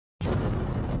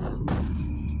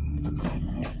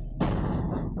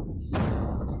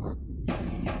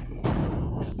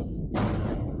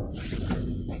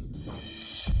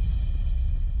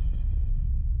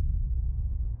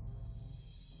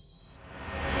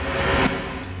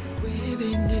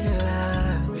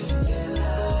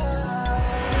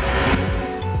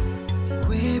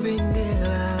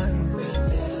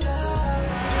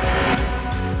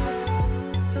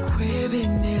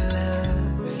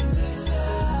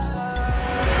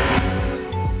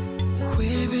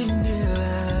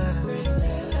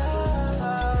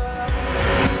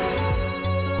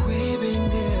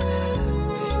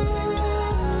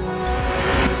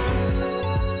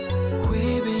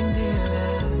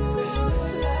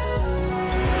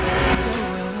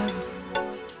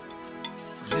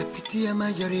Napitia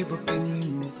majaribu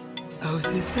pengine au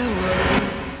si sawa.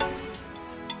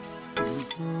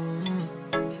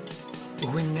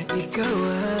 Wenda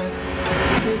ikawa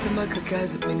napoteza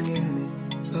makakazi pengine.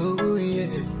 Oh yeah,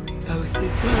 au si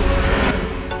sawa.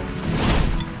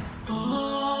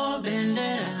 Oh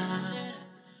bendera,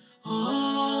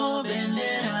 oh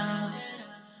bendera,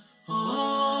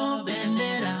 oh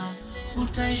bendera,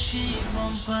 utaishi hivyo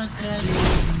mpaka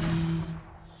lini?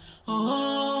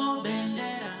 Oh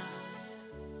bendera.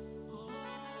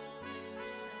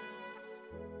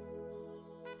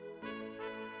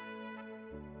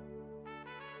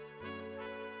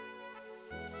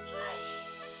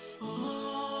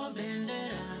 Oh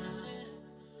bendera,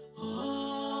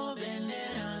 oh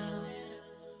bendera,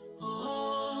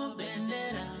 oh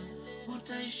bendera,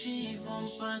 utaishi hivyo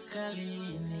mpaka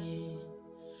lini?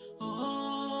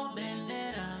 Oh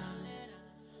bendera.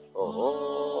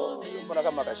 Mbona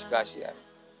kama kashikashi yani?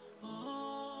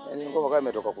 Yaani ngoma kama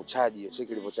imetoka kuchaji,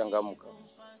 cheki ilipochangamka.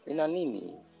 Ina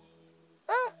nini?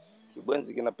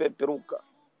 Kibwenzi kinapeperuka.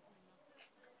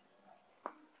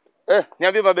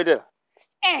 Niambie Mabendera.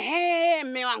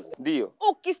 Mme wangu. Ndio.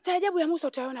 Ukistaajabu ya Musa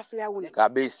utaona Firauni.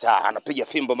 Kabisa, anapiga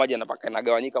fimbo maji anapaka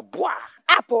inagawanyika. Bwa!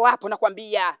 Hapo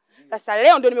nakwambia. Sasa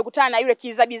leo ndio nimekutana na yule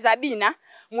kizabizabina,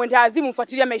 mwenda azimu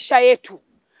mfuatilia maisha yetu.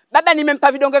 Baba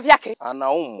nimempa vidonge vyake.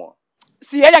 Anaumwa.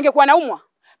 Si yeye angekuwa anaumwa.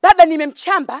 Baba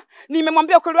nimemchamba,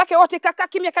 nimemwambia ukweli wake wote, kaka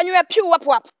kimya kanyoya piu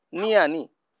hapo hapo. Nani?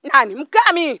 Nani?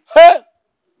 Mkami. He!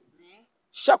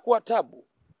 Shakuwa tabu.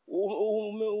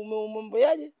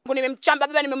 Umemwambiaje? Nimemchamba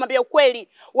baba, nimemwambia ukweli.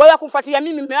 Wewe kumfuatilia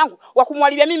mimi mume wangu,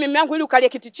 wakumwalibia mimi mume wangu ili ukalie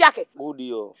kiti chake.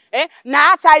 Gudio. Na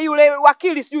hata yule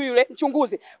wakili sio yule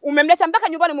mchunguzi, umemleta mpaka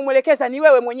nyumbani mumwelekeza ni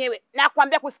wewe mwenyewe. Na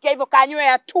kuambia kusikia hivyo kanyoe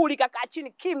ya tuli kakaa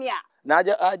chini kimya. Na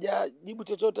haja jibu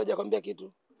chochote, haja kwambia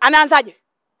kitu.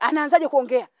 Anaanzaje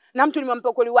kuongea? Na mtu nimempa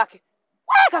ukweli wake.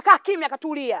 Wewe kakaa kimya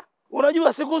katulia.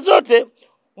 Unajua siku zote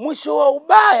mwisho wa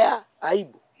ubaya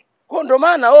aibu. Kwa ndo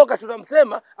maana Oka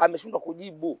tunamsema ameshindwa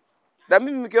kujibu. Na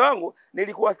mimi mke wangu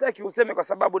nilikuwa sitaki useme kwa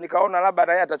sababu nikaona labda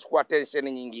naye atachukua tension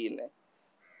nyingine.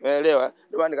 Umeelewa?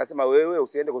 Ndio maana nikasema wewe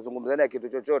usiende kuzungumzania kitu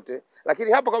chochote.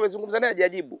 Lakini hapo kama umezungumzania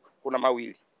hajajibu, kuna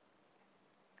mawili.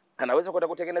 Anaweza kwenda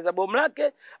kutengeneza bomu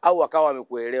lake au akawa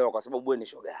amekuelewa kwa sababu wewe ni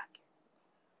shoga yake.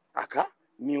 Aka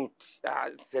mute.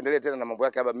 Siendelee tena na mambo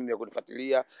yake hapa mimi ya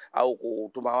kunifuatilia au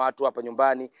kutuma watu hapa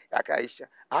nyumbani akaisha.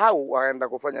 Au waenda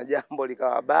kufanya jambo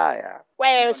likawa baya.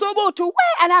 Wewe subutu, wewe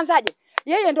anaanzaje?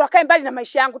 Yeye ndo akae mbali na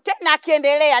maisha yangu. Tena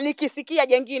akiendelea nikisikia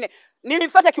jengine,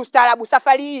 nilifuata kiustaarabu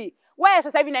safari hii. Wewe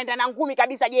sasa hivi naenda na ngumi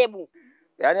kabisa jebu.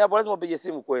 Yaani hapo lazima upige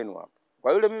simu kwenu hapa.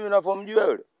 Kwa yule mimi ninavomjua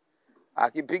yule.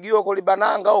 Akipigiwa huko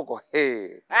Libananga huko,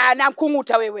 na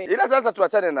mkunguta wewe. Ila sasa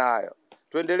tuachane na hayo.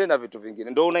 Tuendelee na vitu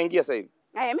vingine. Ndio unaingia sasa hivi.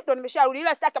 Mimi ndo nimesharudi,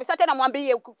 ila sitaki kabisa tena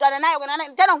mwambie ukutana naye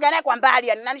tena ongea naye kwa mbali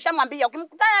yani. Na nishamwambia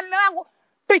ukimkutana na mume wangu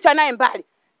pita naye mbali.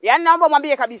 Yaani naomba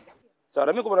mwambie kabisa. Sawa,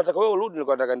 na mimi kama nataka wewe urudi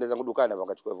nilikuwa nataka niende zangu dukani hapa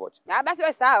nikachukue vocha. Basi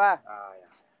wewe sawa. Haya.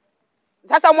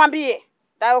 Sasa umwambie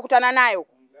nataka kukutana naye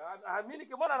huko. Mimi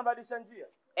nikimwona anabadilisha njia.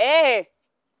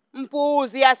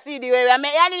 Mpuuzi asidi wewe.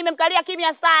 Yaani nimemkalia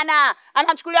kimya sana.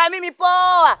 Anachukulia mimi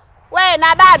poa. Wewe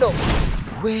na bado.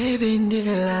 We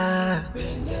bendera.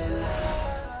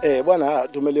 Bwana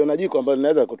tumeliona jiko ambalo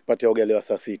linaweza kutupatia ugali wa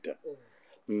saa 6.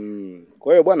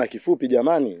 Kwa hiyo bwana kifupi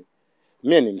jamani,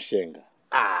 mimi ni mshenga.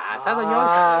 Sasa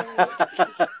nyosha.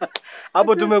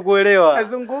 Hapo tumekuelewa.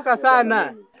 Nazunguka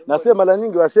sana. Nasema mara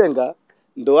nyingi washenga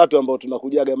ndo watu ambao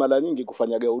tunakujaga mara nyingi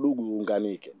kufanyaga udugu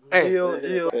uunganike.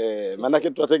 Ndio. Maana yake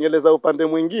tutatengeneza upande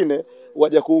mwingine,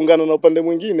 waje kuungana na upande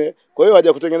mwingine, kwa hiyo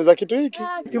waje kutengeneza kitu hiki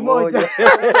kimoja.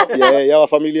 ya wa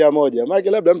familia moja.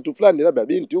 Maana labda mtu fulani, labda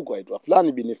binti huko aitwa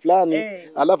fulani bini fulani,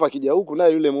 alafu akija huku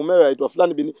naye yule mumewe aitwa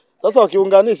fulani bini. Sasa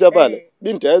wakiunganisha pale,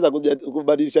 binti aweza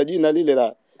kubadilisha jina lile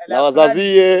la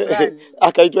wazazie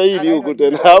akaitwa hili huku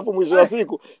tena. Alafu mwisho wa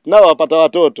siku nao wapata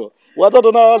watoto.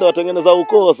 Watoto nao wale watengeneza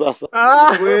ukoo sasa.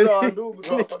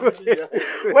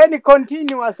 Wewe ni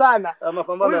continue sana.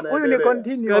 Huyu ni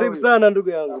continue. Karibu sana ndugu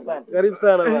yangu. Karibu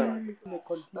sana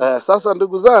bwana. Sasa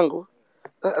ndugu zangu,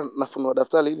 nafunua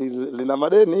daftari hili lina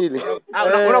madeni hili.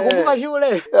 Unakumbuka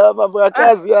shule? Mambo ya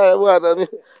kazi haya bwana.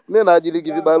 Mimi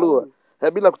naajiliki vibarua.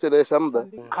 Bila kuchelewesha muda.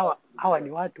 Hawa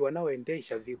ni watu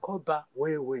wanaoendesha vikoba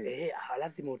wewe.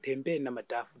 Lazima utembee na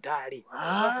madaftari.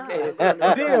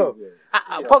 Ndio.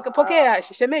 Pokea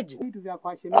shemeji. Vitu vya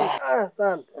kwa shemeji.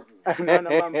 Asante. Naona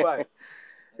mambo haya.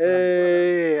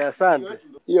 Asante.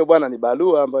 Hiyo bwana ni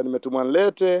barua ambayo nimetumwa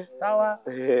nilete. Sawa.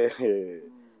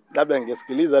 Labda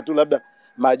ningesikiliza tu labda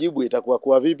majibu itakuwa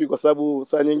kwa vipi kwa sababu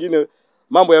saa nyingine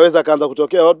mambo yaweza kaanza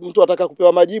kutokea. Mtu ataka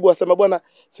kupewa majibu asema bwana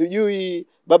sijui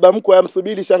baba mkwe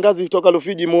amsubiri shangazi kutoka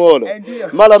Rufiji Muholo.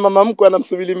 Mara mama mkwe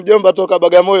anamsubiri mjomba toka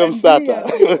Bagamoyo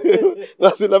Msata.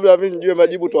 Basi labda mimi nijue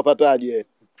majibu tuwapataje.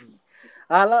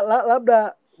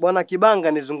 Labda bwana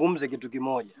Kibanga nizungumze kitu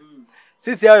kimoja.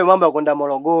 Sisi hayo mambo ya kwenda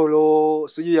Morogoro,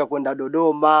 sijui ya kwenda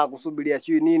Dodoma, kusubiria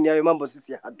sijui nini, hayo mambo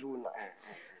sisi hatuna.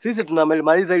 Sisi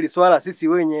tunamaliza hili swala sisi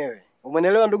wenyewe.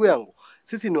 Umeelewa ndugu yangu?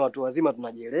 Sisi ni watu wazima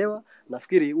tunajielewa.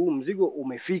 Nafikiri huu mzigo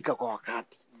umefika kwa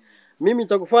wakati. Mimi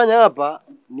cha kufanya hapa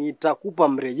nitakupa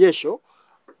mrejesho,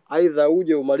 aidha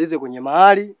uje umalize kwenye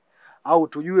mahali au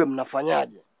tujue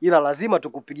mnafanyaje. Ila lazima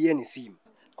tukupigieni simu.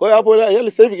 Kwa hiyo hapo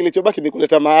yale sasa hivi kilichobaki ni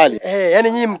kuleta mahali.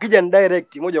 Yani nyinyi mkija ni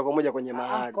direct moja kwa moja kwenye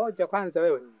mahali. Koja kwanza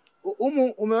wewe.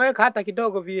 Umeweka hata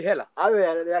kidogo vi hela. Hayo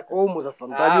yako humu sasa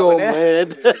mtajua humu.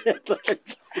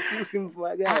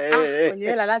 Usimfuagae. Kwenye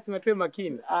hela lazima tuwe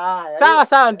makini.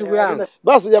 Sawa ndugu yangu.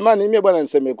 Basi jamani mimi bwana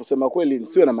niseme kusema kweli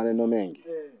nisiwe na maneno mengi.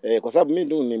 Kwa sababu mimi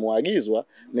tu ni muagizwa,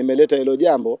 nimeleta hilo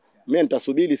jambo, mimi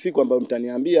nitasubiri siku ambayo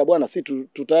mtaniambia bwana si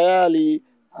tutayari.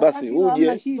 Basi uje.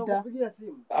 Hamna shida.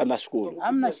 Anashukuru.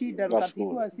 Hamna shida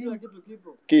tutapigwa simu.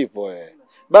 Kipo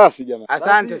Basi jamani.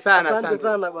 Asante sana. Asante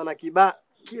sana bwana Kibanga.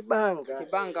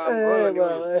 Kibanga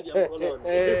mkono.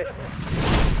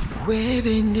 We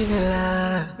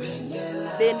Bendera.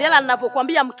 Bendera,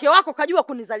 ninapokuambia mke wako kajua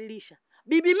kunizalilisha.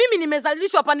 Bibi mimi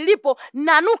nimezalilishwa hapa nilipo,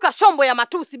 nanuka shombo ya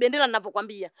matusi. Bendera,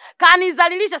 ninapokuambia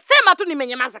kanizalilisha, sema tu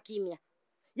nimenyamaza kimya.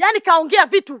 Yaani kaongea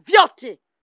vitu vyote.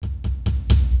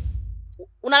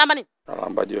 Unalamba nini?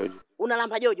 Nalamba jojo.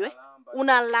 Unalamba jojo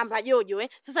Unalamba jojo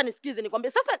Sasa nisikize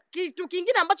nikwambie. Sasa kitu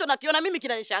kingine ambacho nakiona mimi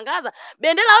kinanishangaza.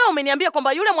 Bendera, wewe umeniambia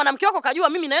kwamba yule mwanamke wako kajua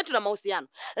mimi na yeye tuna mahusiano.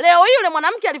 Leo hii yule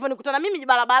mwanamke alivyonikutana mimi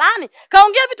barabarani,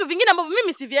 kaongea vitu vingine ambavyo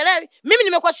mimi sivielewi. Mimi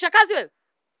nimekuachisha kazi wewe?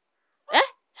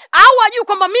 Au wajui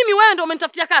kwamba mimi wewe ndio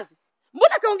umenitafutia kazi?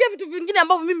 Mbona kaongea vitu vingine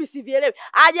ambavyo mimi sivielewi?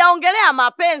 Hajaongelea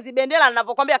mapenzi Bendera,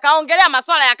 ninavyokuambia kaongelea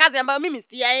masuala ya kazi ambayo mimi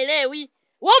siyaelewi.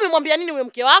 Wewe umemwambia nini wewe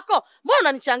mke wako? Mbona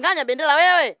unanichanganya Bendera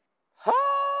wewe?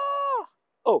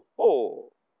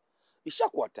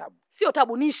 Ishakuwa tabu. Sio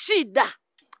tabu, ni shida.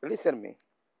 Listen me.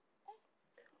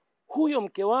 Huyo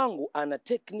mke wangu ana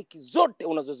tekniki zote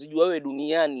unazozijua wewe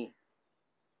duniani.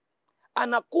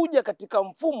 Anakuja katika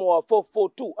mfumo wa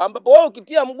 442 ambapo wewe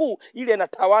ukitia mguu ile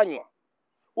inatawanywa.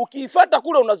 Ukiifuata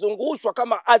kule unazungushwa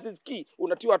kama azizki,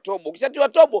 unatiwa tobo. Ukishatiwa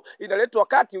tobo inaletwa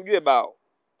kati ujue bao.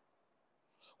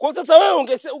 Kwa sasa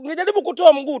wewe ungejaribu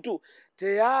kutoa mguu tu,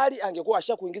 tayari angekuwa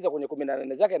ashakuingiza kwenye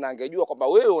 18 zake na angejua kwamba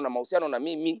wewe una mahusiano na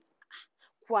mimi.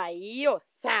 Kwa hiyo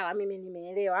sawa, mimi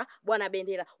nimeelewa bwana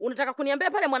Bendera. Unataka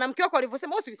kuniambia pale mwanamke wako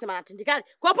alivyosema wewe ulisema na tindikali.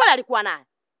 Kwa pale alikuwa naye.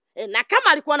 Na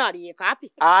kama alikuwa naye aliweka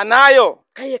wapi? Anayo.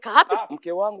 Kaiweka wapi?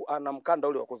 Mke wangu ana mkanda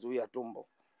ule wa kuzuia tumbo.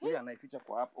 Yeye anaificha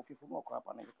kwa hapo. Ukifungua kwa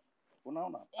hapa anaificha.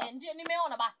 Unaona? Ndio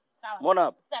nimeona basi. Sawa. Umeona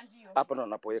hapa? Hapa ndo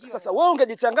anapoweka. Sasa wewe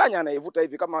ungejichanganya anaivuta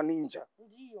hivi kama ninja.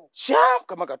 Ndio. Sham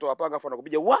kama katoa panga afa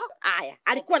anakupiga wa. Haya,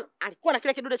 alikuwa na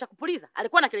kile kidude cha kupuliza.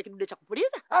 Alikuwa na kile kidude cha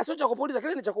kupuliza? Sio cha kupuliza,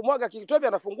 kile ni cha kumwaga kitovi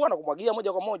anafungua na kumwagia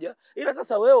moja kwa moja. Ila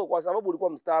sasa wewe kwa sababu ulikuwa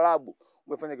mstaarabu,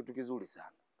 umefanya kitu kizuri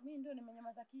sana. Mimi ndio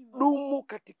nimenyamaza kimya. Dumu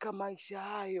katika maisha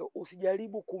hayo,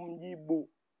 usijaribu kumjibu.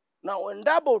 Na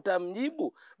endapo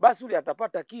utamjibu, basi ule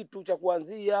atapata kitu cha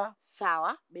kuanzia.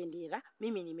 Sawa, Bendera,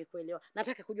 mimi nimekuelewa.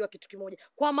 Nataka kujua kitu kimoja.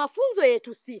 Kwa mafunzo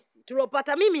yetu sisi,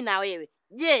 tulopata mimi na wewe.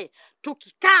 Je,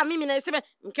 tukikaa mimi na niseme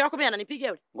mke wako mimi ananipiga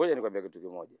yule? Ngoja nikwambie kitu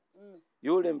kimoja.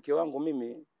 Yule mke wangu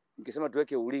mimi nikisema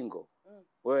tuweke ulingo,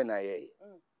 wewe na yeye.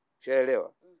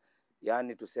 Ushaelewa?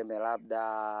 Yaani tuseme labda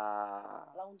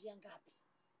raundi ya ngapi?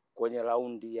 Kwenye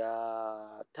raundi ya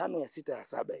 5 ya 6 ya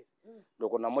 7 hivi. Ndio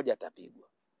kuna mmoja atapigwa.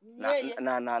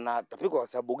 Na tapigwa kwa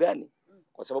sababu gani?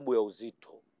 Kwa sababu ya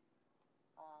uzito.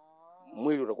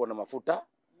 Mwili utakuwa na mafuta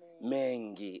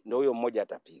mengi. Ndio huyo mmoja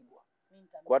atapigwa.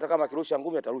 Kwa hata kama akirusha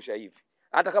ngumi atarusha hivi.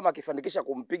 Hata kama akifanikisha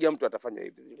kumpiga mtu atafanya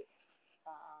hivi vile.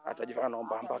 Atajifanya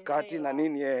naomba kati na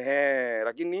nini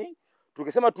lakini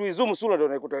tukisema tuizumu sura ndio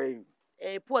unaikuta hivi.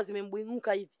 Pua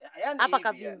zimembwinguka hivi. Hapa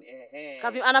kavimba.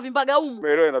 Anavimbaga humu.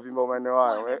 Umeelewa inavimba maeneo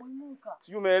hayo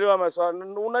Sijui umeelewa maswala.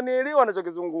 Unanielewa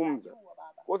ninachokizungumza.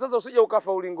 Kwa sasa usije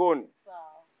ukafa ulingoni.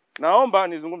 Sawa. Naomba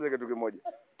nizungumze kitu kimoja.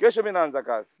 Kesho mimi naanza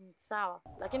kazi. Sawa.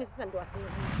 Lakini sasa ndio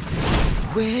asingizi.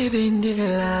 We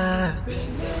Bendera.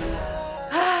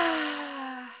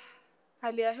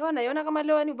 Hali ya hewa naiona kama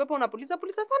leo yani upepo unapuliza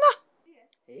sana.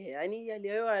 Yaani hali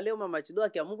ya hewa leo mama Chiduo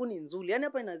ya Mungu ni nzuri. Yaani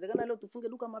hapa inawezekana leo tufunge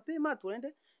duka mapema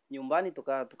tuende nyumbani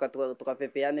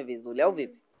tukapepeane vizuri au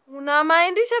vipi?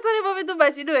 Unamaindisha sana hivyo vitu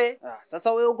basi Chiduo.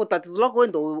 Sasa wewe uko tatizo lako wewe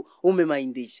ndio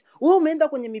umemaindisha. Wewe umeenda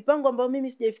kwenye mipango ambayo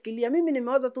mimi sijaifikiria. Mimi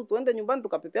nimewaza tu tuende nyumbani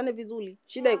tukapepeane vizuri.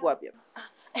 Shida iko wapi hapa?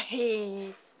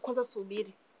 Kwanza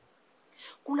subiri.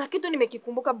 Kuna kitu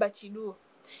nimekikumbuka baba Chiduo.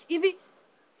 Hivi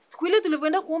siku ile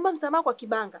tulivyoenda kuomba msamaha kwa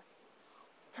Kibanga.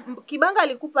 Kibanga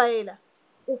alikupa hela.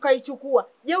 Ukaichukua.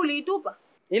 Je, uliitupa?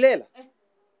 Ile hela?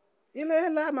 Ile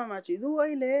hela mama Chiduo,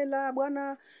 ile hela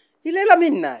bwana. Ile hela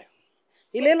mimi ninayo.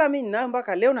 Ile hela mimi ninayo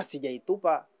mpaka leo na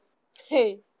sijaitupa.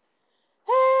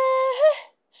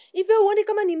 Hivi uone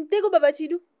kama ni mtego baba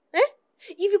Chidu?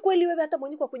 Hivi kweli wewe hata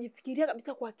mwenyewe kwa kujifikiria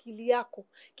kabisa kwa akili yako.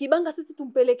 Kibanga sisi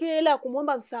tumpelekee hela ya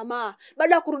kumwomba msamaha.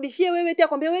 Baada ya kurudishia wewe eti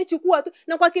akwambia wewe chukua tu.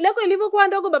 Na kwa akili yako ilivyokuwa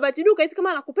ndogo baba Chidu kaisi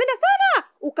kama anakupenda sana,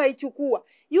 ukaichukua.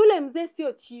 Yule mzee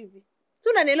sio chizi.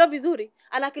 Tunanielewa vizuri,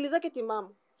 ana akili zake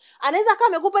timamu. Anaweza kama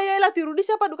amekupa hiyo hela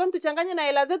turudishe hapa dukani tuchanganye na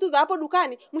hela zetu za hapo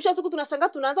dukani. Mwisho wa siku tunashangaa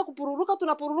tunaanza kupururuka,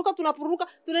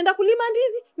 tunaenda kulima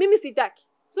ndizi. Mimi sitaki.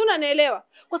 Si unanielewa?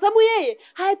 Kwa sababu yeye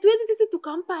hatuwezi sisi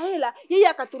tukampa hela, yeye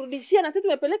akaturudishia na sisi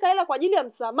tumepeleka hela kwa ajili ya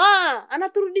msamaha.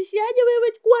 Anaturudishiaje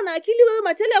wewe? Kuwa na akili wewe,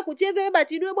 machele ya kucheza wewe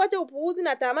Bachidwe, bwacha upuuzi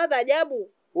na tamaa za ajabu.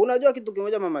 Unajua kitu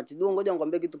kimoja mama Chiduo, ngoja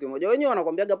nikwambie kitu kimoja. Wenyewe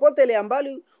wanakwambiaga potele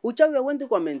mbali uchawi hauendi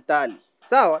kwa mentali.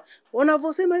 Sawa?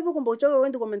 Unavyosema hivyo kwamba uchawi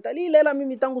hauendi kwa mentali. Ile hela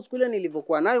mimi tangu siku ile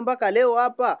nilivyokuwa nayo mpaka leo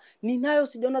hapa, ninayo,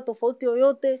 sijaona tofauti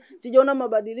yoyote, sijaona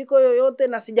mabadiliko yoyote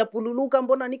na sijapululuka,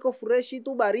 mbona niko fresh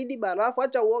tu, baridi barafu,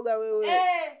 acha uoga wewe.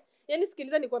 Yaani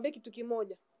sikiliza nikwambie kitu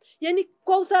kimoja. Yaani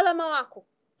kwa usalama wako.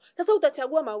 Sasa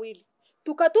utachagua mawili.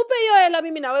 Tukatupe hiyo hela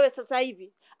mimi na wewe sasa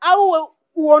hivi au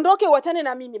uondoke uachane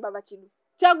na mimi baba Chidu.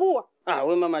 Chagua.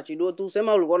 Wewe mama Chiduo tu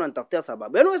sema ulikuwa unanitafutia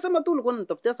sababu. Yaani wewe sema tu ulikuwa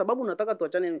unanitafutia sababu unataka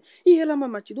tuachane. Hii hela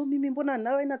mama Chiduo mimi mbona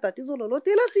nawe ina tatizo lolote?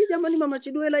 Hela si jamani mama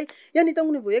Chiduo hela. Yaani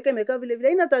tangu nilivyoweka imekaa vile vile.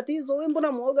 Haina tatizo. Wewe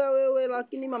mbona muoga wewe?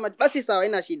 Lakini mama basi sawa,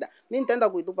 haina shida. Mimi nitaenda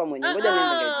kuitupa mwenyewe. Ngoja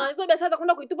niende kaitupa. Hizo biashara za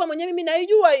kwenda kuitupa mwenyewe mimi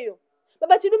naijua hiyo.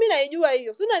 Baba Chidu mimi naijua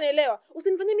hiyo. Si unanielewa?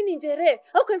 Usinifanye mimi ni njeree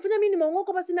au kanifanya mimi ni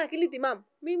maongoko basi na akili timamu.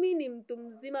 Mimi ni mtu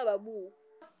mzima babu.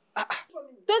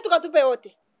 Twende tukatupe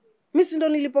wote. Mimi si ndo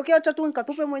nilipokea, acha tu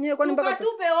nikatupe mwenyewe, kwani mpaka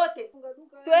tukatupe wote.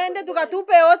 Twende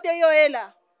tukatupe wote hiyo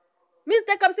hela. Mimi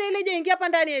sitaki kabisa ile je ingia hapa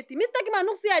ndani eti. Mimi sitaki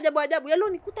manuksi ya ajabu ajabu. Yalo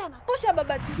nikuta anatosha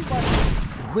baba Chidu bwana.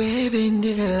 We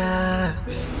Bendera.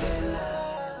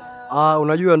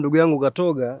 Unajua ndugu yangu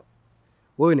Katoga,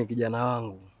 wewe ni kijana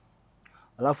wangu.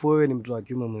 Alafu wewe ni mtu wa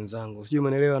kiume mwenzangu. Sijui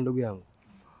umeelewa ndugu yangu.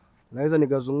 Naweza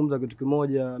nikazungumza kitu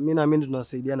kimoja, mimi naamini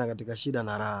tunasaidiana katika shida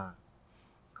na raha.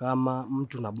 Kama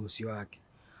mtu na bosi wake.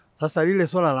 Sasa lile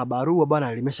swala la barua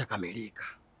bwana limeshakamilika.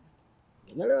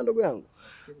 Unaelewa ndugu yangu?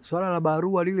 Swala la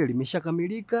barua lile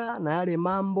limeshakamilika na yale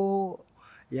mambo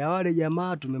ya wale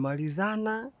jamaa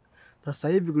tumemalizana. Sasa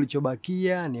hivi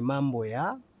kilichobakia ni mambo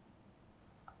ya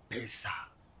pesa.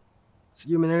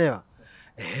 Sijui umeelewa?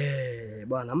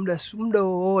 Bwana muda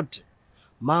wowote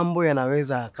mambo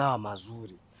yanaweza yakawa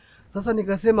mazuri. Sasa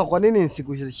nikasema kwa nini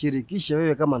nisikushirikishe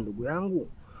wewe kama ndugu yangu?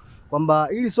 Kwamba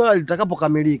ili swala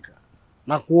litakapokamilika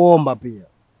na kuomba pia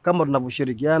kama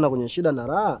tunavyoshirikiana kwenye shida na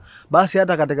raha, basi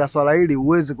hata katika swala hili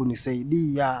uweze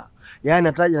kunisaidia.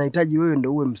 Yaani nahitaji wewe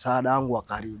ndio uwe msaada wangu wa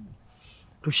karibu.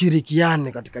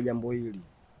 Tushirikiane katika jambo hili.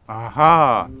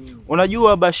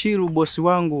 Unajua Bashiru bosi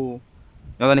wangu,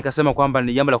 naweza nikasema kwamba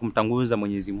ni jambo la kumtanguliza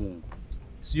Mwenyezi Mungu.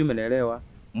 Sijui umeelewa?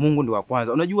 Mungu ndiye wa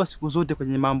kwanza. Unajua siku zote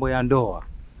kwenye mambo ya ndoa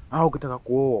au ukitaka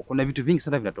kuoa kuna vitu vingi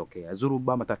sana vinatokea.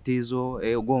 Zuruba, matatizo,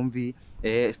 ugomvi,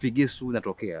 figisu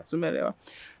inatokea. Sio umeelewa?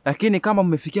 Lakini kama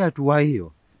mmefikia hatua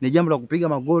hiyo, ni jambo la kupiga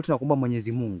magoti na kuomba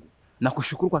Mwenyezi Mungu na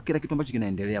kushukuru kwa kila kitu ambacho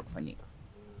kinaendelea kufanyika.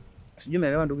 Sijui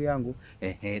umeelewa ndugu yangu?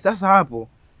 Sasa hapo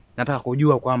nataka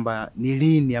kujua kwamba ni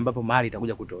lini ambapo mahali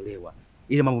itakuja kutolewa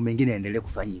ili mambo mengine yaendelee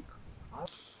kufanyika.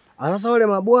 Sasa wale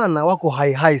mabwana wako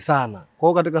hai sana. Kwa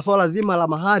hiyo katika swala zima la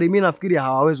mahari mimi nafikiri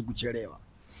hawawezi kuchelewa.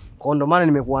 Kwa ndo maana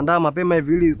nimekuandaa mapema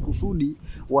hivi ili kusudi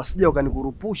wasije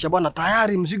wakanikurupusha bwana,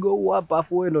 tayari mzigo huu hapa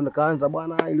afu wewe ndo nikaanza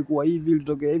bwana ilikuwa hivi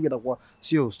ilitokea hivi, itakuwa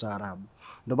sio ustaarabu.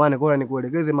 Ndio maana nikaona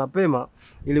nikuelekeze mapema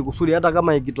ili kusudi hata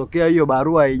kama ikitokea hiyo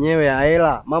barua yenyewe ya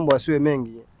hela mambo yasiwe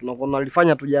mengi,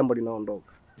 tunalifanya tu jambo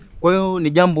linaondoka. Kwa hiyo ni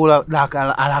jambo la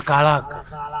haraka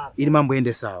ili mambo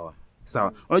yaende sawa.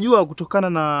 Sawa. Unajua kutokana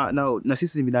na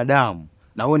sisi binadamu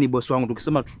na wewe ni bosi wangu,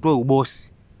 tukisema tutoe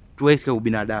ubosi tuweke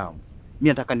ubinadamu. Mimi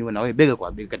nataka niwe na wewe bega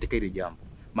kwa bega katika ile jambo.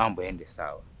 Mambo yaende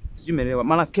sawa. Sijui umeelewa?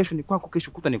 Maana kesho ni kwako,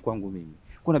 kesho kuta ni kwangu mimi.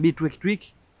 Kuna bidii tuwe kitu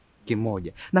hiki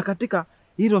kimoja. Na katika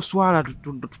hilo swala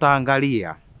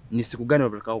tutaangalia ni siku gani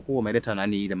watakaokuwa umeleta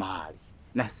nani ile mahali.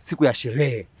 Na siku ya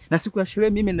sherehe. Na siku ya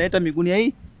sherehe mimi naleta migunia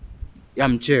hii ya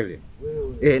mchele.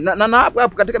 Na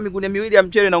hapo katika migunia miwili ya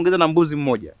mchele naongeza na mbuzi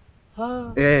mmoja.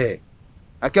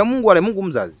 Akia Mungu wale Mungu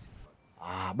mzazi.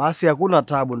 Basi hakuna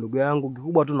tabu ndugu yangu,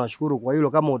 kikubwa tu nashukuru kwa hilo.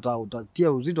 Kama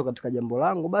utatia uzito katika jambo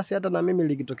langu, basi hata na mimi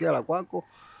likitokea la kwako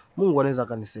Mungu anaweza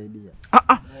akanisaidia.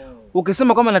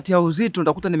 Ukisema kama natia uzito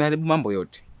utakuta nimeharibu mambo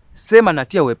yote. Sema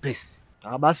natia wepesi.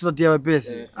 Basi utatia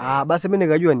wepesi. Basi mimi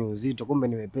nikajua ni uzito, kumbe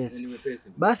ni wepesi.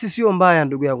 Basi sio mbaya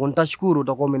ndugu yangu, nitashukuru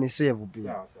utakuwa umenisave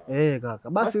pia. Kaka,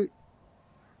 basi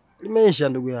limeisha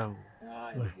ndugu yangu.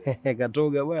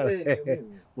 Katoga bwana.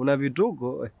 Una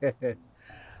vituko.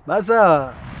 Basi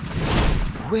sawa.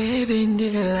 We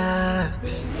bendera.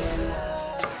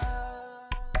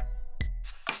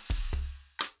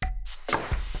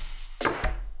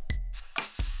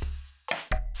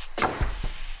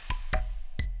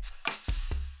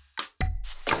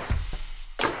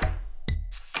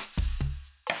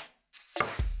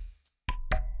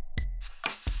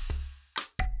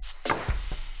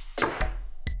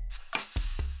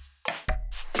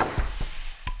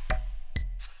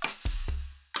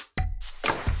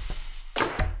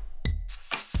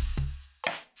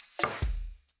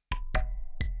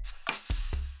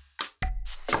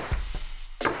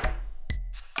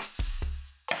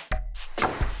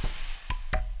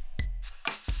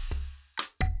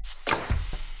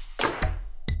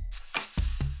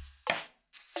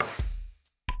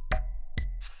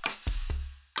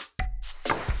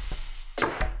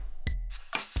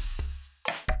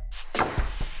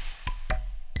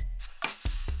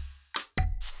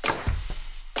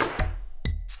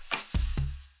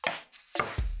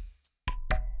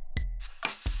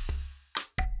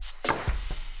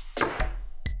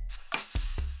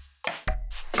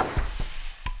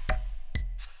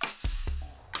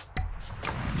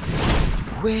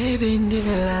 We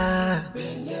bendera.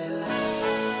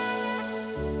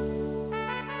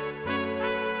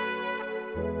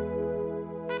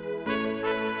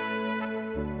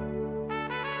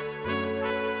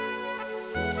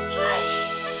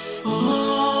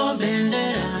 Oh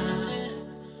bendera.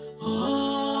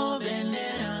 Oh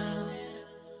bendera.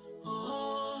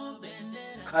 Oh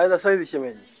bendera. Haya saizi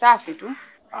shemeji. Safi tu.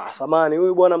 Samani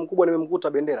huyu bwana mkubwa nimemkuta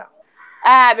Bendera.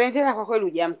 Bendera kwa kweli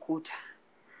hujamkuta.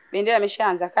 Bendera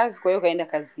ameshaanza kazi, kwa hiyo kaenda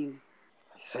kazini.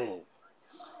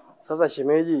 Sasa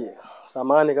shemeji,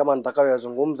 samani kama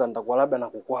nitakayoyazungumza nitakuwa labda na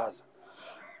kukwaza.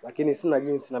 Lakini sina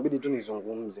jinsi, inabidi tu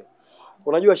nizungumze.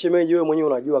 Unajua shemeji, wewe mwenyewe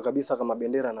unajua kabisa kama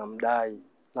Bendera namdai.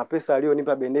 Na pesa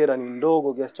aliyonipa Bendera ni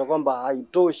ndogo kiasi cha kwamba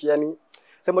haitoshi, yani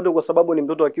sema tu kwa sababu ni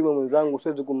mtoto wa kiume mwenzangu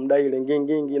siwezi kumdai ile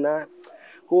ngengengi na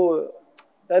kwa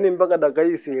yani mpaka dakika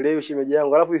hii sielewi shemeji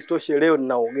yangu. Alafu isitoshe leo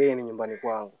nina ugeni nyumbani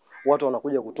kwangu. Watu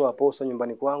wanakuja kutoa posa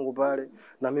nyumbani kwangu pale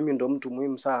na mimi ndo mtu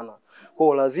muhimu sana. Kwa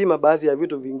hiyo lazima baadhi ya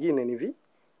vitu vingine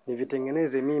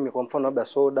nivitengeneze mimi, kwa mfano labda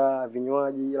soda,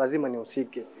 vinywaji, lazima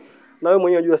nihusike. Na wewe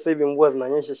mwenyewe unajua sasa hivi mvua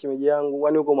zinanyesha shemeji yangu.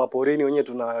 Yaani huko maporini wenyewe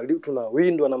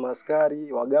tunawindwa na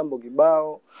maskari, wagambo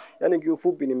kibao. Yaani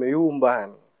kiufupi nimeyumba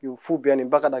yani. Kiufupi yani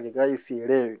mpaka dakika hii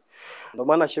sielewi. Ndio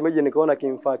maana shemeji nikaona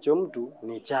kimfacho mtu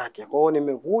ni chake. Kwa hiyo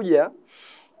nimekuja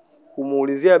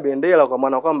kumuulizia Bendera kwa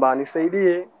maana kwamba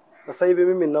anisaidie. Sasa hivi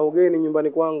mimi nina ugeni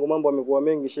nyumbani kwangu, mambo yamekuwa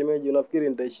mengi shemeji, unafikiri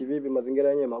nitaishi vipi mazingira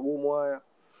yenyewe magumu haya?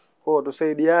 Kwa hiyo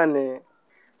tusaidiane.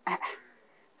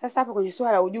 Sasa hapo kwenye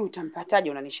swala ujui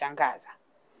utampataje unanishangaza.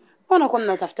 Mbona kwa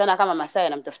mnatafutana kama Masai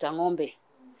anamtafuta ng'ombe?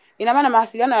 Ina maana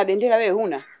mawasiliano ya Bendera wewe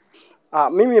huna?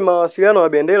 Mimi mawasiliano ya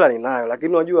Bendera ninayo,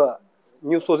 lakini unajua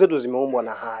nyuso zetu zimeumbwa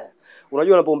na haya.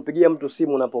 Unajua unapompigia mtu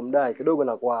simu unapomdai kidogo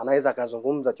na kwa anaweza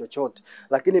kazungumza chochote,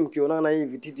 lakini mkionana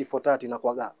hivi titi fotati na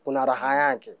kwa kuna raha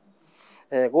yake.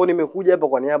 Kwa hiyo nimekuja hapa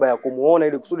kwa niaba ya kumuona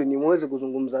ili kusudi nimuweze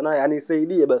kuzungumza naye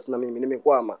anisaidie basi na mimi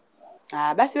nimekwama.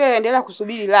 Basi wewe endelea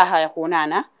kusubiri raha ya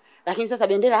kuonana, lakini sasa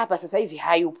Bendera hapa sasa hivi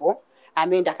hayupo,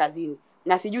 ameenda kazini.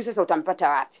 Na sijui sasa utampata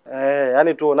wapi.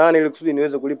 Yani tuonane ili kusudi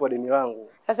niweze kulipwa deni langu.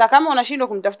 Sasa kama unashindwa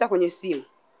kumtafuta kwenye simu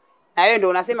na wewe ndio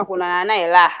unasema kuonana naye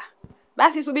raha,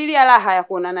 basi subiria raha ya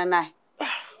kuonana naye.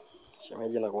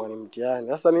 Shemeji nakuwa ni mtihani.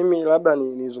 Sasa mimi labda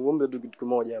nizungumze tu kitu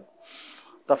kimoja hapa.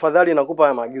 Tafadhali nakupa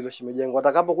haya maagizo shemeji yangu.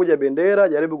 Atakapokuja Bendera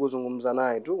jaribu kuzungumza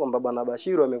naye tu kwamba bwana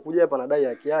Bashiru amekuja hapa anadai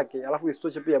haki yake. Alafu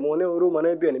isitoshe pia muonee huruma,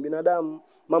 naye pia ni binadamu.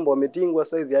 Mambo yametingwa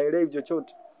saizi haelewi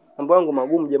chochote. Mambo yangu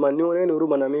magumu jamani, nioneni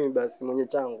huruma na mimi basi mwenye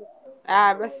changu.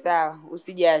 Basi sawa,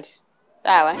 usijali.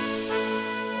 Sawa.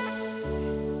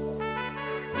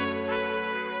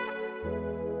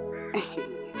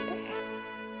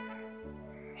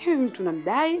 Mtu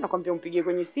namdai nakwambia umpigie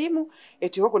kwenye simu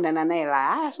eti huko na naye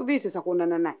la. Subiri sasa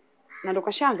kuonana naye. Na ndo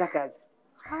kashaanza kazi.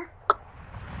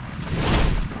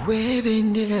 We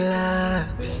Bendera.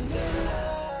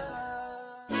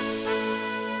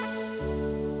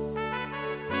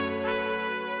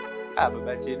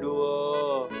 Baba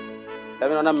Chiduo.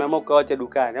 Sasa naona mmeamua kuacha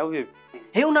dukani au vipi?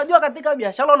 Unajua katika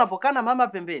biashara unapokaa na mama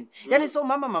pembeni. Yaani sio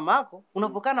mama mamako,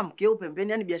 unapokaa na mkeo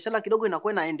pembeni, yani biashara kidogo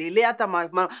inakuwa inaendelea hata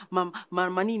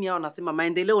manini hao wanasema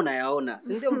maendeleo unayaona.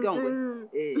 Si ndio mke wangu?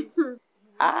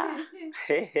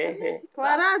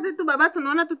 Kwa razi tu baba,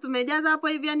 tunaona tu tumejaza hapo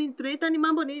hivi, yani tunaita ni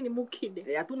mambo nini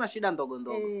mukide. Hatuna shida ndogo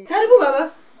ndogo. Karibu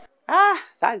baba.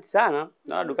 Asante sana.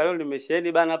 Na duka leo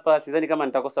limesheheni bana hapa, sidhani kama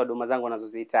nitakosa huduma zangu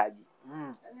ninazozihitaji.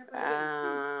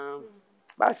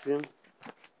 Basi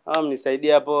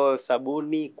mnisaidie hapo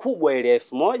sabuni kubwa ile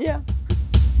 1000.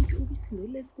 Ndio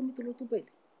ile 10,000 tulotupa ile.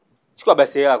 Chukua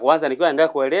basi hela kwanza, nikiwa naendelea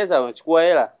kueleza unachukua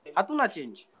hela. Hatuna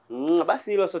change.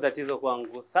 Basi hilo sio tatizo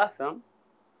kwangu. Sasa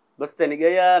basi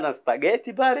tanigaia na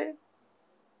spaghetti pale.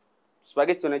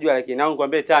 Spaghetti unajua, lakini nao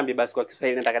nikwambie tambi basi kwa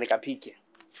Kiswahili nataka nikapike.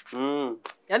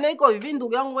 Yaani iko hivi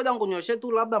ndugu yangu, ngoja nikunyoshe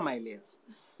tu labda maelezo.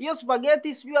 Hiyo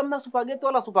spaghetti sijui hamna spaghetti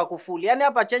wala super kufuli. Yaani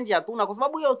hapa change hatuna kwa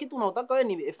sababu hiyo kitu unaotaka wewe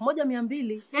ni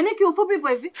 1200. Yaani kiufupi ipo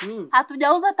hivi,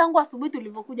 hatujauza tangu asubuhi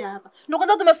tulivyokuja hapa. Ndio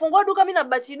kwanza tumefungua duka mimi na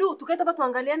Bachidu, tukaita hapa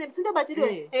tuangaliane, si ndio Bachidu?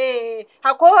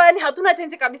 Hako yani hatuna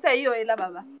change kabisa hiyo hela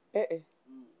baba.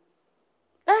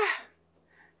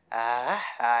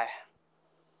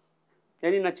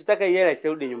 Yaani ninachotaka hela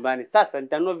isirudi nyumbani. Sasa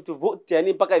nitanunua vitu vyote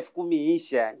yani mpaka 10,000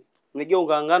 iisha yani. Nigie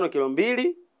unga ngano kilo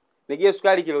 2, nigie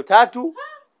sukari kilo 3.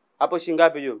 Hapo shilingi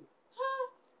ngapi jumla?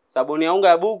 Sabuni ya unga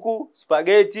ya buku,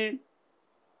 spaghetti.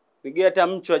 Nigie hata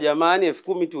mchwa jamani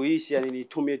 10,000 tu iisha yani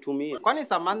nitumie. Kwani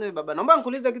samani wewe baba, naomba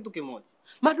nikuulize kitu kimoja.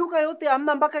 Maduka yote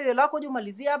hamna mpaka hiyo lako je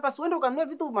umalizie hapa? Si uende ukanunue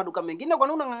vitu maduka mengine, kwa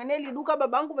nini unang'ang'ania ile duka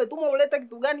babangu umetuma uleta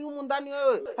kitu gani humu ndani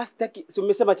wewe? Basi taki, si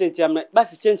umesema change hamna.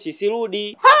 Basi change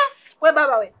isirudi. We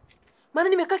baba we. Maana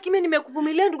nimekaa kimya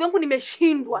nimekuvumilia ndugu yangu,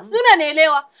 nimeshindwa. Si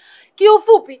unanielewa?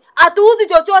 Kiufupi, hatuuzi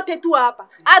chochote tu hapa.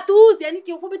 Hatuuzi, yani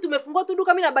kiufupi tumefungua tu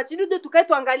duka mimi na Bachidu tukae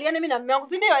tuangaliane mimi na mume wangu,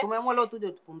 si ndio? Tumeamua leo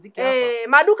tuje tupumzike hapa.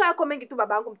 Maduka yako mengi tu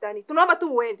babangu mtani. Tunaomba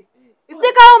tu uende.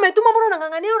 Usije kama umetuma mbona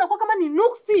unang'ang'ania unakuwa kama ni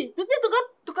nuksi. Tusije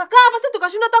tukakaa hapa sisi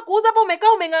tukashindwa hata kuuza hapa,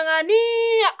 umekaa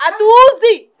umeng'ang'ania.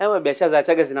 Hatuuzi. Hewe biashara za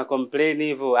Chaga zina complain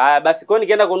hivyo. Basi kwa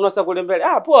nikienda kununua sasa kule mbele.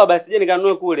 Poa basi je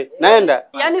nikanunue kule. Naenda.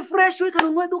 Yaani fresh wewe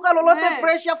kanunue duka lolote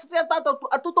fresh afu si hata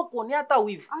atutokuonea hata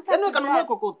wivu. Yaani wewe kanunue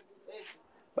kokote.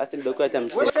 Basi ndio hata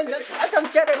mchele. Hata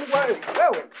mchele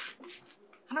wewe.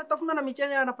 Anatafuna na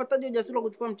michele anapataje ujasiri wa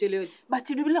kuchukua mchele wewe?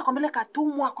 Bachidu bila kwambia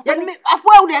katumwa kwa sababu afu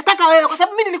wewe unataka wewe kwa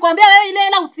sababu mimi nilikwambia wewe ile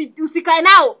hela usikae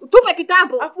nao. Tupe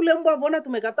kitambo. Afu ile mbwa mbona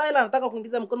tumekataa ila anataka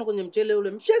kuingiza mkono kwenye mchele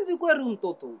ule. Mshenzi kweli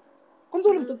mtoto. Kwanza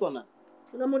ule mtoto ana.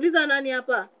 Unamuuliza nani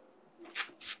hapa?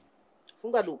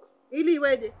 Funga duka. Ili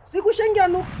iweje? Sikushengia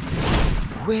nuksi.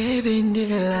 We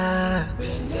bendera.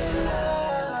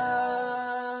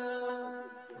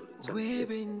 We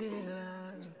bendera.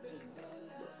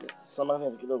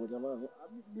 Samahani kidogo jamani.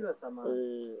 Bila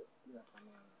samahani.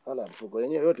 Ala mfuko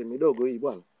yenyewe yote midogo hii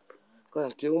bwana. Kwa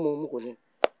nitie humu kwenye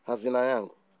hazina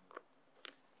yangu.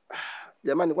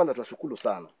 Jamani kwanza tunashukuru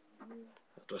sana.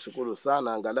 Tunashukuru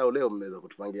sana angalau leo mmeweza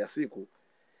kutupangia siku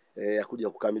ya kuja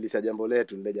kukamilisha jambo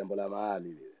letu, lile jambo la mahali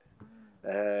lile.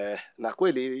 Na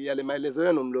kweli yale maelezo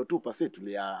yenu mliotupa sisi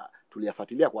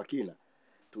tuliyafuatilia kwa kina.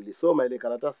 Tulisoma ile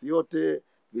karatasi yote,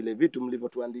 vile vitu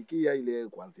mlivyotuandikia, ile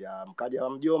kuanzia mkaja wa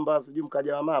mjomba, sijui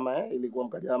mkaja wa mama ilikuwa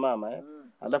mkaja wa mama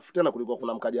Alafu tena kulikuwa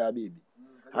kuna mkaja wa bibi.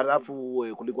 Alafu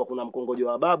kulikuwa kuna mkongojo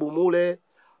wa babu mule.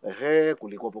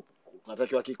 Kulikuwa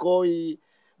tunatakiwa kikoi,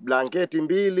 blanketi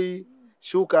 2,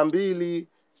 shuka 2,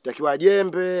 takiwa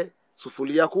jembe,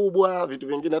 sufuria kubwa, vitu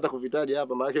vingine hata kuvitaja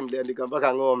hapa maana mliandika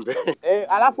mpaka ng'ombe.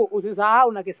 Alafu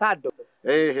usisahau na kisado.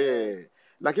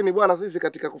 Lakini bwana sisi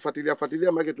katika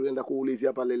kufuatilia maana tulienda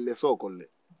kuulizia pale lile soko lile.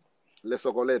 Lile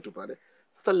soko letu pale.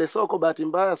 Sasa lile soko bahati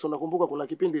mbaya si unakumbuka kuna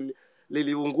kipindi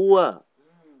liliungua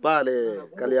pale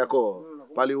Kariakoo.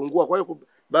 Paliungua, kwa hiyo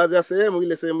baadhi ya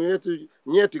sehemu yetu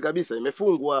nyeti kabisa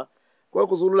imefungwa. Kwa hiyo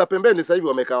kuzulula pembeni sasa hivi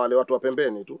wamekaa wale watu wa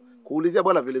pembeni tu. Kuulizia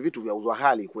bwana vile vitu vya uzwa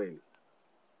hali kweli.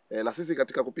 Na sisi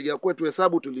katika kupiga kwetu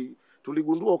hesabu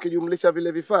tuligundua ukijumlisha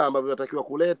vile vifaa ambavyo vinatakiwa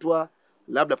kuletwa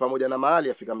labda pamoja na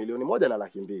mahali afika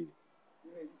 1,200,000.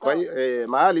 Kwa hiyo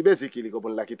mahali basic ilikopo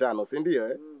ni 500,000, si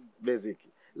ndio basic.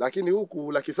 Lakini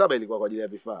huku 700,000 ilikuwa kwa ajili ya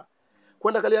vifaa.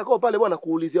 Kwenda Kariakoo pale bwana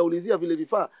kuulizia vile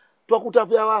vifaa twakuta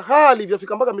vya hali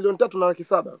vyafika mpaka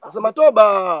 3,700,000. Nasema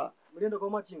toba. Mlienda kwa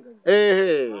machinga.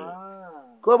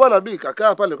 Kwa bwana bi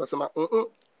kakaa pale akasema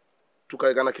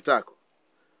tukaekana kitako.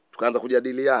 Tukaanza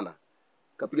kujadiliana.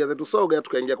 Kapiga zetu soga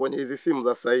tukaingia kwenye hizi simu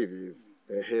za sasa hivi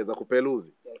hizi. Za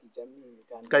kupeluzi.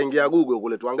 Kaingia Google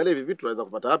kule tuangalie hivi vitu tunaweza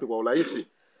kupata wapi kwa urahisi.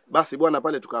 Basi bwana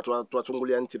pale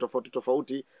tukachungulia nchi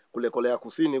tofauti kule Korea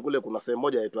Kusini kule kuna sehemu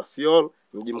moja inaitwa Seoul,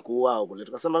 mji mkuu wao kule.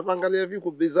 Tukasema tuangalie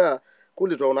vipi bidhaa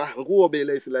kule tunaona nguo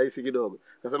bei rahisi kidogo.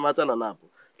 Tukasema achana napo.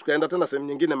 tukaenda tena sehemu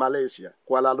nyingine Malaysia,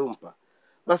 Kuala Lumpur.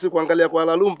 Basi kuangalia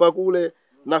Kuala Lumpur kule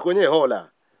na kwenye hola.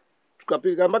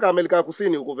 Tukapika mpaka Amerika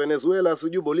Kusini huko, Venezuela,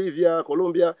 sijui Bolivia,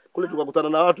 Colombia, kule tukakutana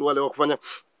na watu wale wa kufanya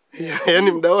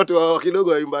yaani muda wote wa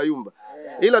kidogo yumba yumba.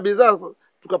 Ila bidhaa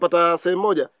tukapata sehemu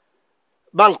moja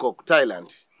Bangkok,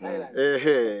 Thailand.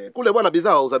 Kule bwana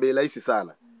bidhaa wauza bei rahisi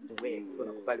sana. Wewe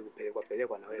unakubali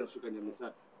kupelekwa na wewe shuka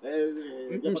nyamisati.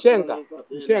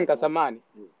 Mshenga samani.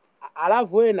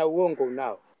 Alafu wewe na uongo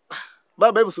unao.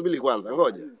 Baba, hebu subiri kwanza,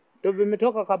 ngoja. Ndio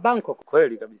vimetoka kwa Bangkok.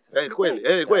 Kweli kabisa.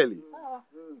 Kweli. Kweli.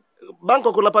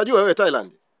 Bangkok unapajua wewe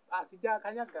Thailand?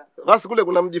 Sijakanyaga. Basi kule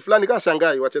kuna mji fulani kama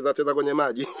Shanghai wacheza kwenye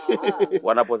maji.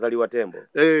 Wanapozaliwa tembo.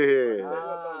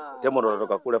 Tembo ndo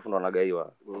wanatoka kule afu ndo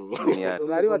wanagaiwa duniani.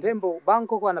 Tunaliwa tembo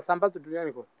Bangkok wanasambazwa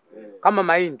duniani kwa. Kama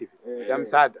mahindi ya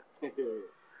msaada.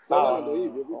 Sawa ndio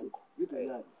hivyo vitu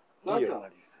gani? Sasa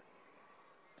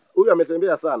huyu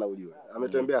ametembea sana ujue.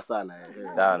 Ametembea sana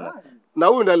sana. Na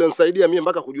huyu ndiye aliyonisaidia mimi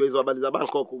mpaka kujua hizo habari za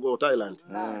Bangkok huko Thailand.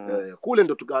 Kule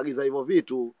ndo tukaagiza hivyo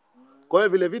vitu. Kwa hiyo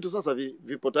vile vitu sasa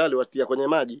vipo tayari watia kwenye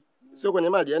maji. Sio kwenye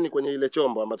maji, yani kwenye ile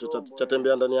chombo ambacho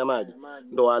chatembea ndani ya maji.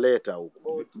 Ndo waleta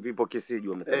huko. Vipo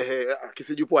Kisiju umesema.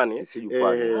 Kisiju Pwani. Kisiju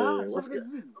Pwani.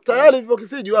 Tayari vipo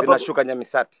Kisiju hapa. Zinashuka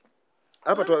Nyamisati.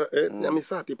 Hapa tu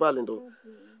Nyamisati pale ndo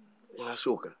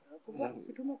inashuka.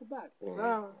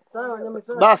 Sawa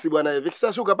Nyamisati. Basi bwana,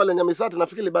 vikishashuka pale Nyamisati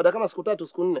nafikiri baada kama siku 3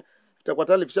 siku 4 tutakuwa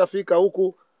tayari vishafika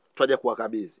huku tutaje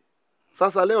kuwakabidhi.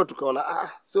 Sasa leo tukaona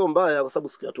sio mbaya kwa sababu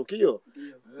siku ya tukio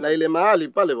na ile mahali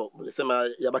pale nilisema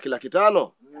yabaki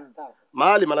 500.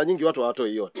 Mahali mara nyingi watu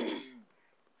hawatoi yote.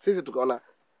 Sisi tukaona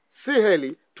si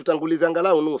heli tutangulize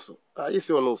angalau nusu. Hii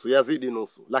sio nusu, yazidi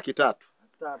nusu,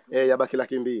 300,000. Yabaki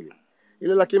 200,000.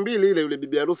 Ile 200,000 ile yule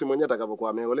bibi harusi mwenyewe atakapokuwa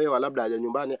ameolewa labda aje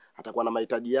nyumbani atakuwa na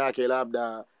mahitaji yake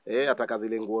labda ataka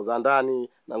zile nguo za ndani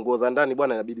na nguo za ndani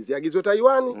bwana inabidi ziagizwe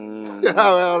Taiwan.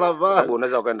 Sababu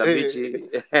unaweza ukaenda bichi.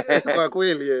 Kwa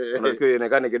kweli Unatakiwa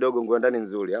ionekane kidogo nguo ndani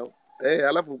nzuri au?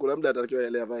 Alafu kuna muda atatakiwa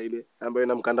ile vaa ile ambayo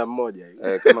ina mkanda mmoja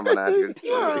hivi. Kama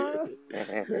manati.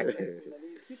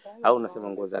 Au unasema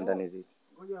nguo za ndani zipi?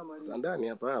 Za ndani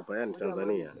hapa yani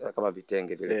Tanzania kama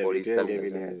vitenge vile polyester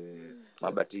vile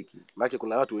mabatiki. Maana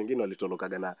kuna watu wengine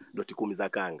walitorokaga na doti 10 za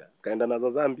kanga. Kaenda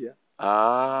nazo Zambia.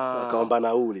 Akaomba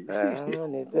nauli.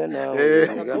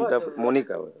 Nipenda. Monica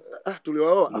wewe.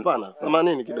 Tuliwaoa hapana,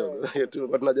 80 kidogo.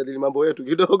 Tulikuwa tunajadili mambo yetu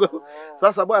kidogo.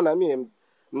 Sasa bwana mimi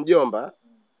mjomba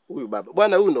huyu baba.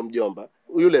 Bwana huyu ndo mjomba,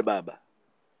 yule baba.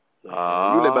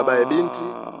 Yule baba ya binti,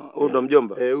 huyu ndo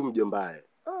mjomba. Huyu mjombae.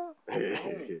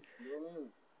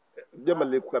 Mjomba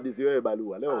nilikukabidhi wewe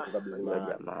barua, leo nikukabidhi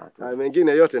jamaa.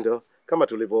 Mengine yote ndio kama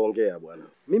tulivyoongea bwana.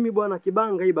 Mimi bwana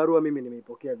Kibanga, hii barua mimi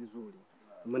nimeipokea vizuri.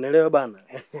 Umeelewa bana?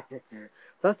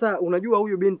 Sasa unajua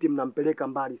huyu binti mnampeleka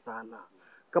mbali sana.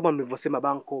 Kama mlivyosema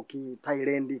Bangkok,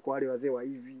 Thailand kwa wale wazee wa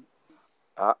hivi.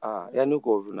 Yaani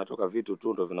huko vinatoka vitu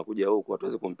tu ndio vinakuja huko,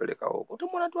 hatuwezi kumpeleka huko.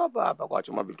 Utamwona tu hapa kwa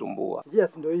choma vitumbua.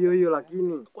 Yes, ndio hiyo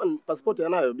lakini kwa pasipoti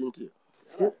anayo binti.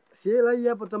 Si hela hii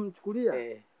hapo tamchukulia.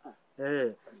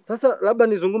 Sasa labda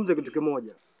nizungumze kitu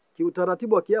kimoja.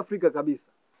 Kiutaratibu wa Kiafrika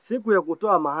kabisa. Siku ya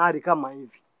kutoa mahari kama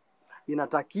hivi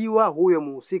inatakiwa huyo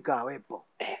muhusika awepo.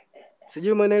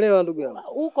 Sijui umeelewa ndugu yangu?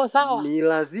 Uko sawa. Ni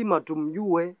lazima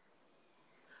tumjue.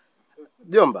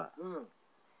 Jomba.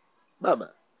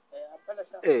 Baba.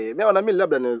 Mimi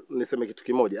labda niseme kitu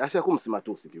kimoja. Asha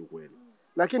kumsimatusi kiukweli.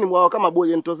 Lakini mwao kama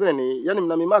boye ntozeni, yani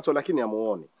mna mimacho lakini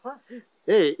hamuoni.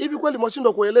 Hivi kweli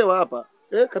mwashindwa kuelewa hapa?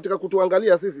 Katika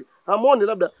kutuangalia sisi, hamuoni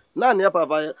labda nani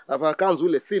hapa hapa kanzu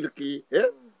ile silki,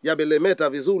 ya belemeta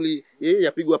vizuri,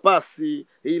 yapigwa pasi,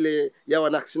 ile ya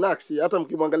wanakshi hata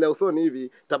mkimwangalia usoni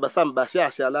hivi tabasamu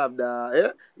bashasha labda,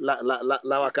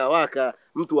 la waka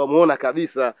mtu wamuona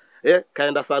kabisa,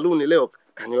 kaenda saluni leo,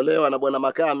 kanyolewa na bwana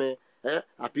Makame,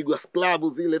 apigwa sklabu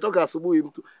zile toka asubuhi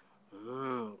mtu.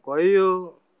 Kwa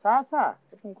hiyo sasa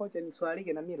ngoja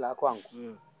niswalike na mimi la kwangu.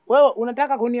 Wewe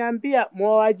unataka kuniambia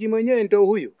mwoaji mwenyewe ndio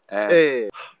huyu?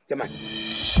 Jamani.